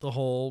 the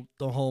whole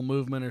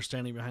movement or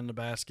standing behind the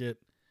basket.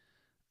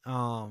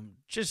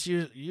 Just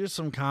use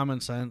some common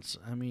sense.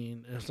 I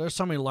mean, if there's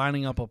somebody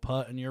lining up a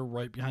putt and you're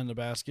right behind the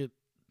basket,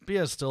 be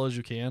as still as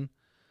you can,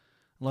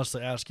 unless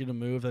they ask you to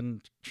move.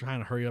 Then trying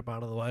to hurry up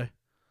out of the way.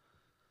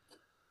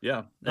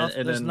 Yeah. And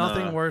There's then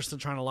nothing worse than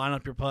trying to line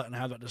up your putt and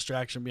have that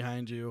distraction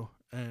behind you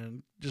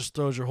and just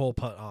throws your whole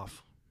putt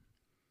off.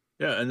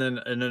 yeah, and then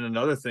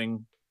another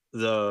thing,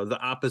 the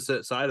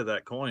opposite side of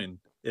that coin.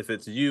 If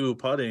it's you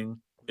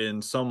putting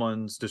and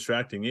someone's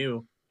distracting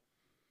you,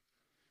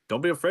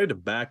 don't be afraid to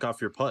back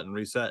off your putt and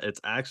reset. It's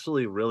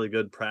actually really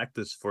good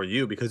practice for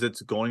you because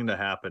it's going to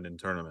happen in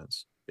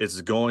tournaments.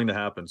 It's going to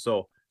happen.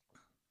 So,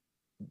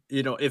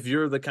 if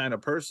you're the kind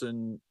of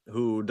person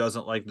who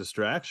doesn't like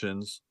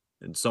distractions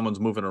and someone's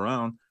moving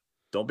around,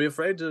 don't be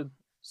afraid to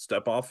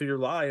step off of your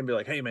lie and be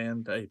like, hey,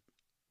 man, hey,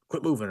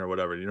 quit moving or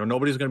whatever.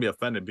 Nobody's going to be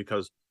offended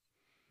because,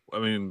 I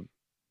mean,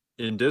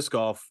 in disc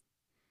golf,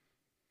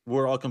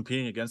 we're all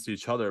competing against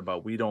each other,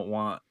 but we don't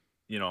want,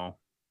 you know,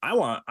 I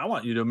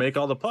want you to make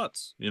all the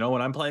putts. When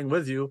I'm playing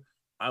with you,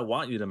 I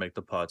want you to make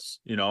the putts,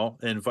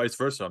 and vice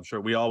versa. I'm sure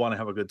we all want to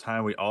have a good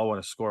time. We all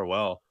want to score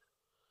well.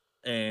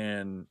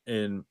 And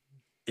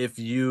if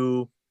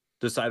you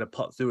decide to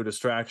putt through a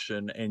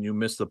distraction and you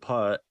miss the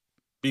putt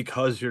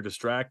because you're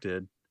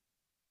distracted,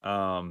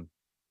 um,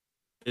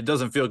 it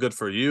doesn't feel good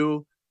for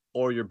you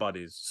or your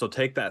buddies. So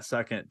take that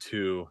second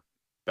to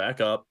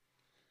back up,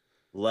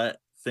 let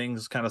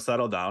things kind of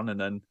settle down, and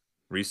then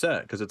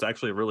reset, because it's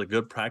actually a really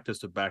good practice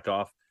to back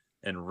off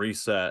and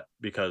reset,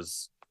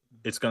 because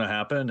it's going to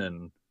happen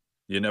and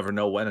you never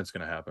know when it's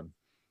going to happen.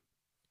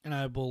 And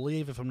I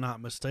believe, if I'm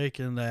not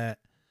mistaken, that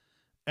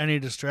any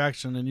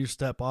distraction and you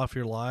step off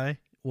your lie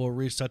will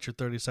reset your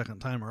 30-second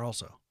timer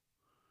also.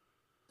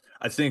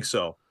 I think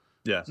so.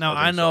 Yes, Now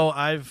I I think so. know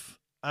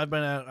I've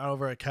been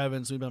over at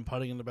Kevin's. We've been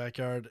putting in the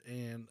backyard,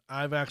 and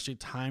I've actually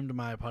timed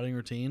my putting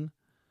routine.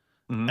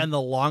 Mm-hmm. And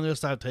the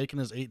longest I've taken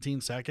is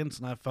 18 seconds,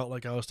 and I felt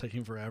like I was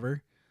taking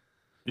forever.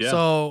 Yeah.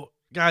 So,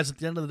 guys, at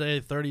the end of the day,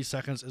 30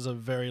 seconds is a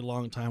very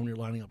long time when you're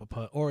lining up a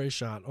putt or a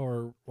shot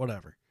or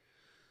whatever.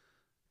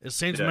 It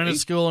seems Yeah.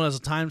 minuscule and as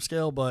a time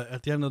scale, but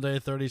at the end of the day,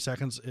 30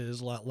 seconds is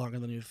a lot longer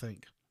than you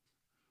think.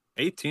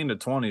 18 to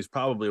 20 is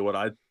probably what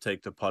I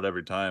take to putt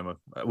every time.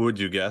 Would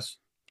you guess?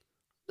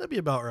 That'd be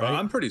about But right.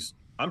 I'm pretty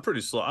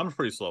slow. I'm a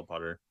pretty slow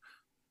putter.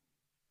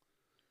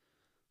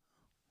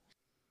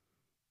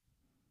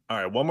 All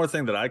right. One more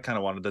thing that I kind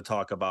of wanted to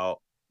talk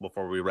about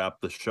before we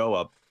wrap the show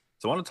up.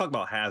 So I want to talk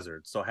about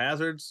hazards. So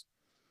hazards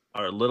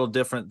are a little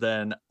different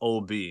than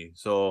OB.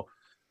 So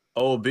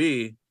OB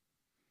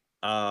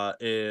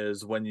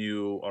is when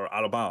you are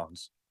out of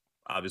bounds.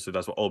 Obviously,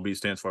 that's what OB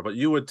stands for. But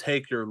you would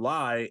take your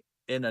lie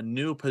in a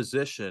new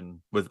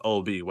position with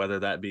OB, whether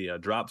that be a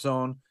drop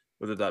zone,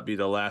 whether that be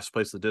the last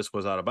place the disc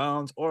was out of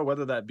bounds, or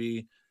whether that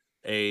be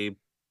a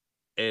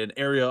an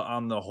area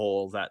on the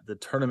hole that the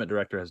tournament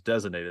director has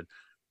designated.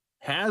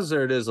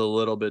 Hazard is a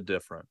little bit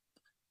different.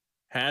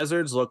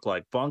 Hazards look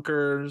like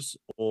bunkers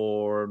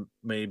or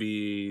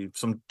maybe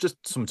some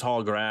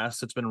tall grass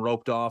that's been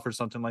roped off or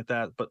something like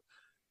that. But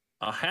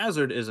a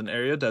hazard is an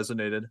area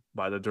designated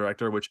by the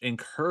director which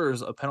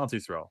incurs a penalty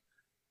throw.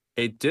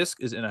 A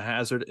disc is in a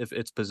hazard if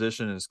its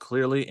position is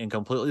clearly and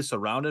completely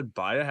surrounded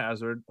by a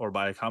hazard or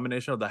by a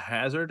combination of the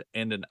hazard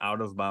and an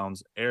out of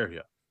bounds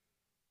area.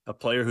 A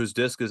player whose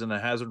disc is in a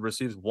hazard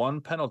receives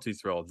one penalty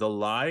throw. The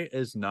lie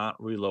is not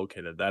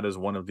relocated. That is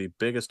one of the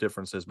biggest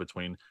differences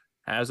between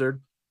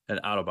hazard and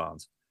out of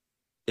bounds.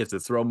 If the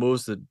thrower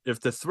moves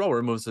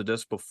the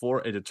disc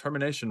before a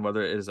determination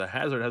whether it is a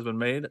hazard has been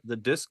made, the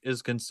disc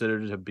is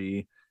considered to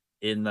be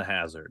in the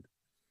hazard.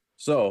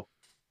 So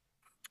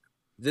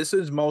this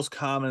is most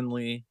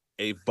commonly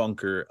a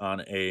bunker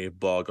on a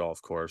ball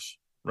golf course,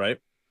 right?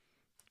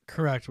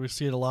 Correct. We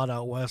see it a lot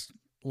out west.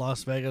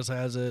 Las Vegas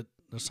has it.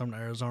 There's some in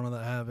Arizona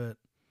that have it.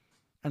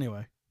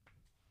 Anyway.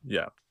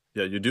 Yeah.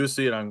 Yeah, you do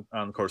see it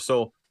on course.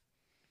 So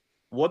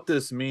what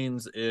this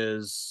means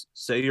is,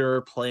 say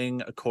you're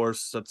playing a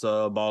course that's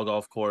a ball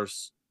golf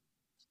course,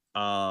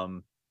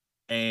 and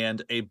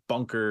a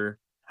bunker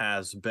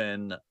has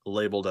been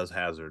labeled as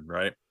hazard,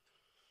 right?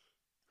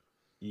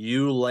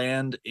 You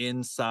land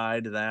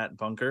inside that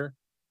bunker.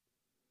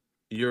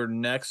 Your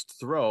next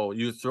throw,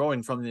 you're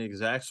throwing from the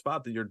exact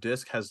spot that your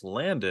disc has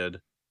landed,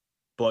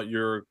 but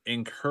you're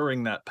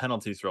incurring that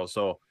penalty throw.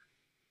 So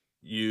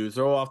you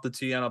throw off the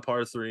tee on a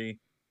par 3,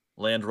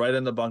 land right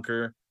in the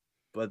bunker,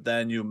 but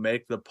then you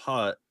make the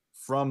putt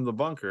from the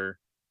bunker.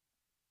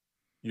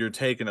 You're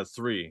taking a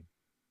 3,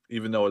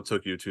 even though it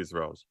took you 2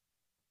 throws.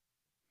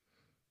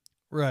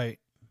 Right.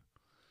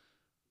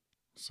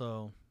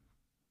 So,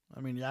 I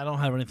mean, yeah, I don't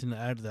have anything to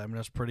add to that. I mean,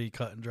 that's pretty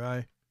cut and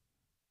dry.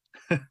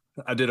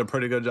 I did a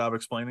pretty good job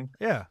explaining.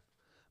 Yeah.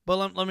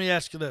 But let me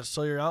ask you this.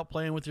 So you're out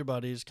playing with your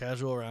buddies,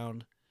 casual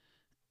round,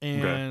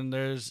 and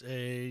there's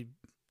a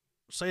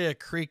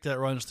creek that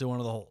runs through one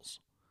of the holes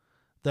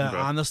that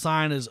on the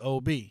sign is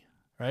OB,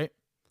 right?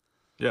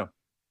 Yeah.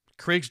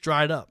 Creek's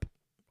dried up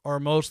or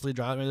mostly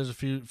dry. I mean, there's a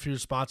few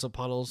spots of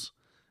puddles.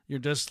 Your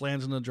disc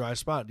lands in a dry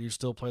spot. Do you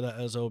still play that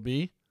as OB?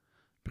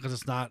 Because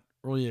it's not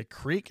really a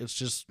creek. It's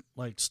just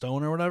like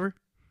stone or whatever.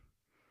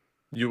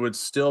 You would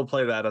still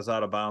play that as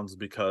out of bounds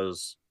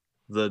because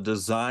the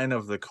design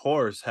of the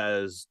course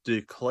has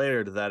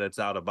declared that it's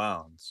out of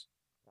bounds.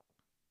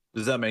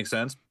 Does that make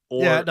sense?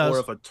 Yeah, it does. Or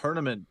if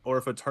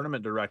a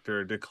tournament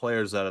director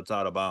declares that it's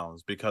out of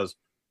bounds, because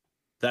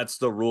that's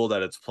the rule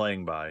that it's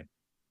playing by.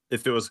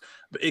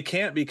 It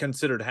can't be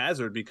considered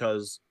hazard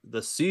because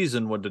the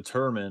season would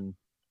determine,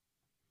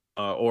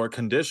 or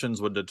conditions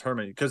would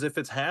determine. Because if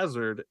it's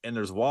hazard and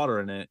there's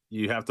water in it,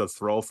 you have to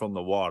throw from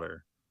the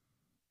water.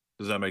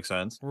 Does that make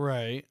sense?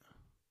 Right.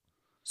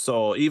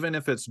 So even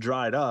if it's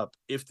dried up,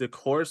 if the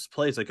course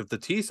plays, like if the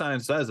T sign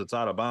says it's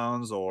out of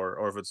bounds,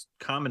 or if it's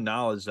common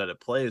knowledge that it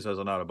plays as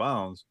an out of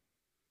bounds,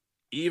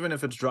 even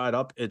if it's dried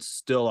up, it's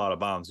still out of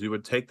bounds. You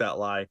would take that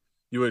lie,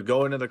 you would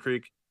go into the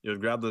creek, you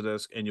would grab the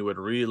disc, and you would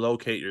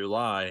relocate your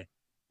lie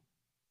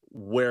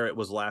where it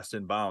was last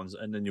in bounds,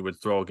 and then you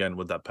would throw again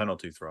with that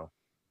penalty throw.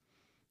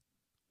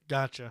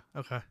 Gotcha.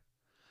 Okay.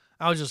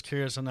 I was just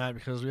curious on that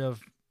because we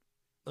have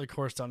a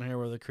course down here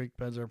where the creek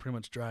beds are pretty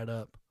much dried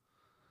up.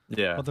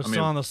 Yeah. But they're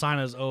still on the sign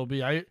as OB.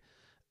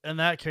 In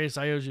that case,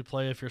 I usually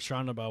play if you're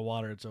surrounded by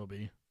water, it's OB.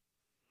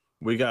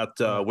 We got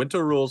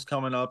winter rules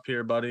coming up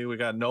here, buddy. We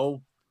got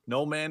no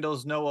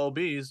Mandos, no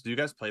OBs. Do you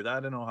guys play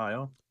that in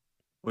Ohio?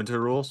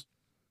 Winter rules?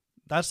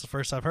 That's the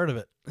first I've heard of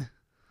it.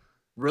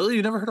 Really?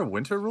 You never heard of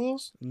winter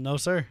rules? No,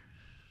 sir.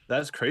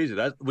 That's crazy.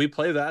 That we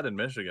play that in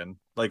Michigan.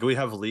 Like we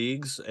have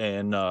leagues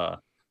and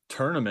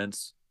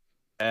tournaments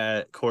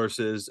at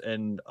courses,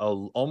 and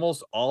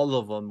almost all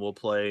of them will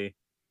play,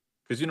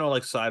 because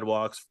like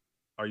sidewalks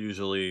are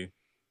usually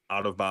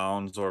out of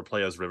bounds or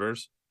play as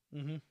rivers.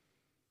 Mm-hmm.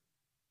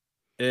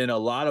 In a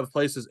lot of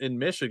places in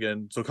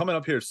Michigan, so coming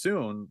up here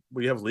soon,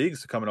 we have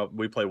leagues coming up.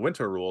 We play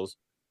winter rules.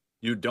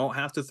 You don't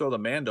have to throw the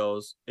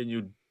Mandos, and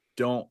you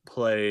don't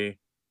play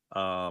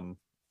sidewalks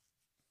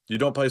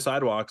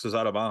as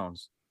out of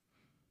bounds.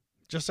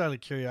 Just out of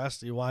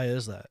curiosity, why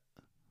is that?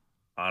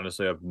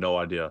 Honestly, I have no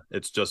idea.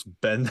 It's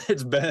been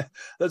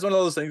that's one of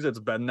those things that's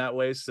been that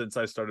way since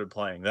I started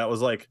playing. That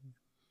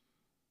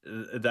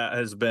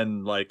has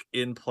been like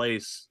in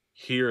place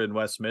here in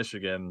West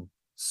Michigan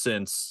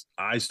since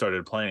I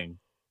started playing.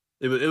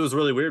 It was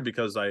really weird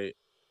because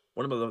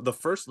one of the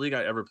first league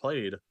I ever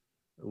played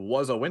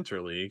was a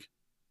winter league,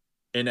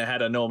 and it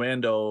had a no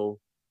Mando,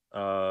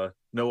 no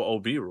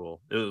OB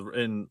rule.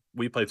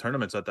 We play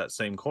tournaments at that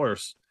same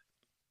course,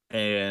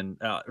 and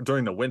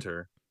during the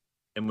winter,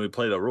 and we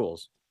play the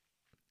rules.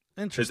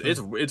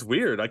 Interesting. It's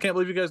weird. I can't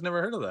believe you guys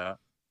never heard of that.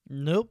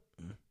 Nope.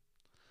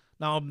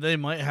 Now they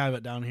might have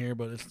it down here,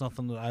 but it's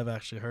nothing that I've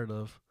actually heard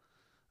of.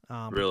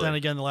 Really? But then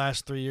again, the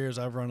last 3 years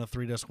I've run a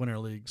 3-disc winter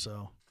league,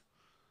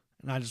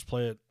 and I just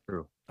play it.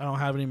 True. I don't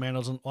have any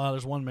mandos. Well,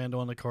 there's one mando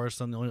on the course,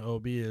 then the only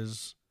OB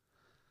is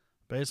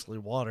basically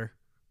water.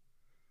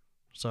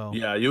 So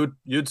Yeah,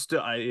 you'd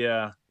still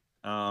yeah.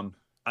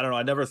 I don't know.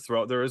 I never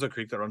throw. There is a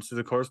creek that runs through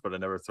the course, but I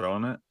never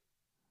thrown it.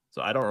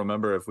 So I don't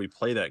remember if we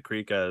play that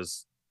creek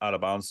as out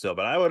of bounds still.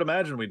 But I would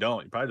imagine we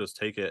don't. You probably just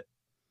take it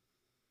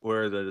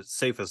where the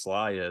safest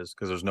lie is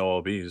because there's no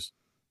OBs.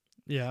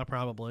 yeah,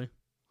 probably.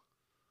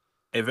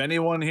 If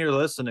anyone here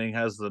listening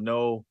has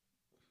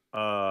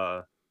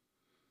uh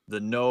the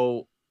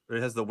no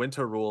it has the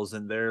winter rules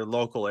in their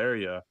local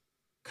area,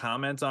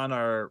 comment on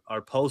our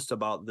post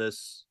about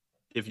this.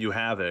 If you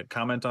have it,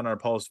 comment on our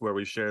post where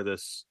we share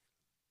this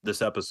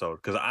episode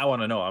because I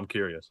want to know. I'm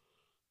curious.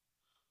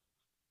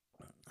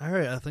 All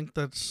right, I think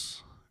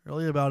that's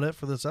really about it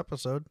for this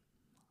episode.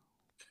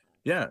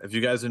 Yeah, if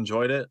you guys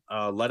enjoyed it,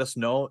 let us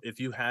know if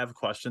you have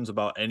questions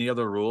about any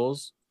other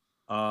rules.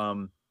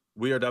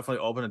 We are definitely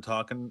open to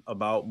talking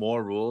about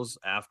more rules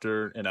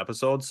after an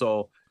episode.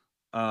 So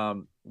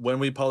when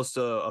we post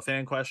a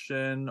fan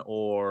question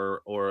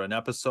or an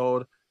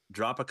episode,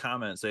 drop a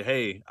comment. Say,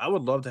 hey, I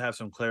would love to have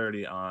some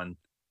clarity on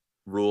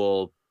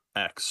rule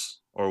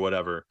X or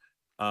whatever,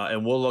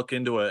 and we'll look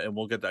into it and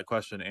we'll get that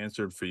question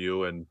answered for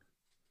you. And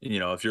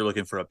if you're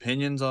looking for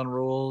opinions on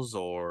rules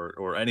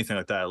or anything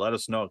like that, let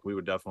us know. We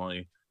would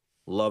definitely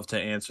love to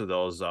answer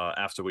those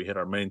after we hit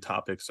our main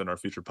topics in our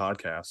future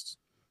podcasts.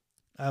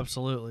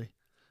 Absolutely.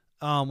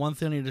 One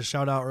thing I need to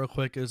shout out real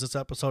quick is this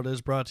episode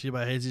is brought to you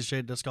by Hazy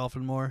Shade Disc Golf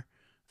and More.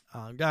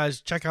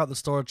 Guys, check out the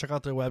store. Check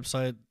out their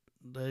website.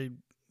 They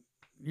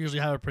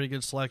usually have a pretty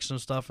good selection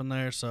of stuff in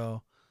there.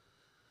 So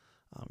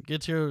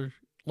get to your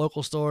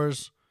local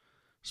stores,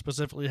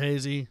 specifically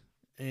Hazy,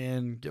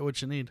 and get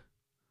what you need.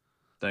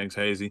 Thanks,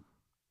 Hazy.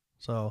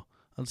 So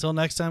until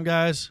next time,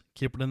 guys,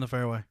 keep it in the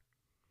fairway.